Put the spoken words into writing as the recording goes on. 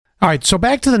All right, so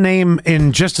back to the name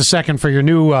in just a second for your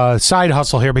new side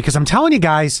hustle here, because I'm telling you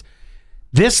guys,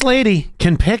 this lady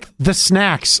can pick the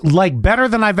snacks like better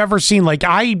than I've ever seen. Like,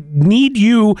 I need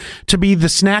you to be the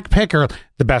snack picker.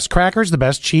 The best crackers, the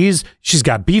best cheese. She's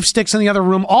got beef sticks in the other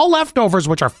room, all leftovers,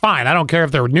 which are fine. I don't care if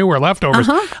they're new or leftovers.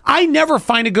 I never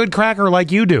find a good cracker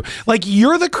like you do. Like,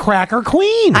 you're the cracker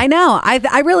queen. I know.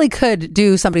 I really could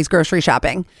do somebody's grocery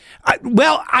shopping. I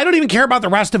don't even care about the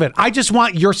rest of it. I just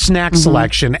want your snack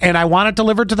selection, and I want it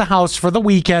delivered to the house for the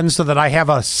weekend so that I have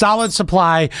a solid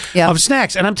supply of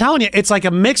snacks. And I'm telling you, it's like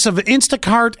a mix of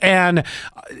Instacart and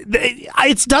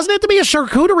it doesn't have to be a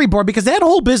charcuterie board, because that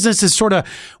whole business is sort of,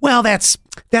 well, that's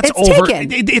over.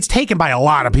 It's taken by a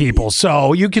lot of people.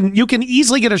 So you can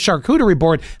easily get a charcuterie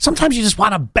board. Sometimes you just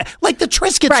want to, like the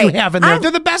Triscuits you have in there.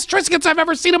 They're the best Triscuits I've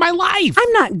ever seen in my life.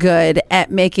 I'm not good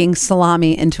at making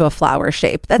salami into a flower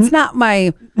shape. That's not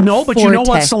my but you know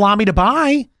what salami to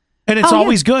buy. And it's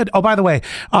always good. Oh, by the way,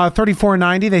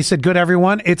 $34.90. They said, good,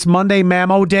 everyone. It's Monday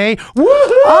Mammo Day.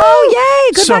 Woo-hoo! Oh,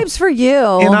 yay. Good vibes for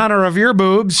you. In honor of your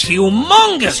boobs.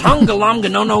 Humongous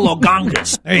hungalonga no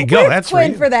logongas. There you go. That's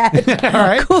Quinn for that. All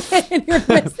right. Quinn, you're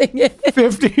missing it.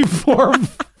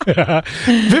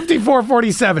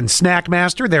 5447.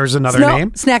 Snackmaster. There's another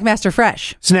name. Snackmaster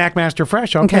Fresh. Snackmaster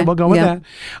Fresh. Okay, we'll go with that.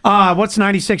 What's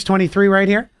 9623 right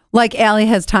here? Like Allie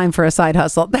has time for a side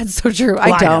hustle. That's so true.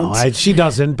 I don't. Know. She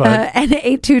doesn't, but... and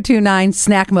 8229,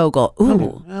 Snack Mogul.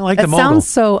 Ooh. I like the mogul. That sounds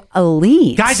so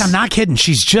elite. Guys, I'm not kidding.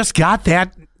 She's just got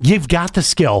that. You've got the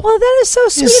skill. Well, that is so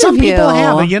sweet Some of you. people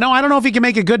have it. You know, I don't know if you can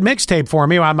make a good mixtape for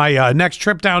me on my next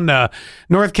trip down to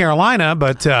North Carolina,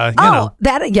 but, you know.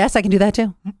 Yes, I can do that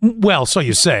too. Well, so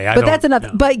you say. But that's enough.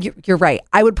 No. But you're right.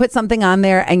 I would put something on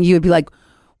there and you would be like,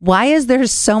 why is there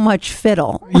so much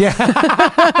fiddle? Yeah.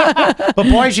 But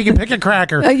boy, she can pick a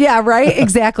cracker. Yeah, right?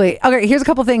 Exactly. Okay, here's a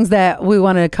couple things that we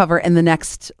want to cover in the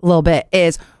next little bit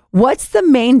is what's the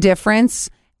main difference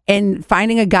in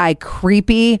finding a guy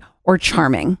creepy or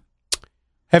charming?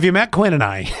 Have you met Quinn and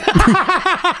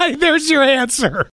I? There's your answer.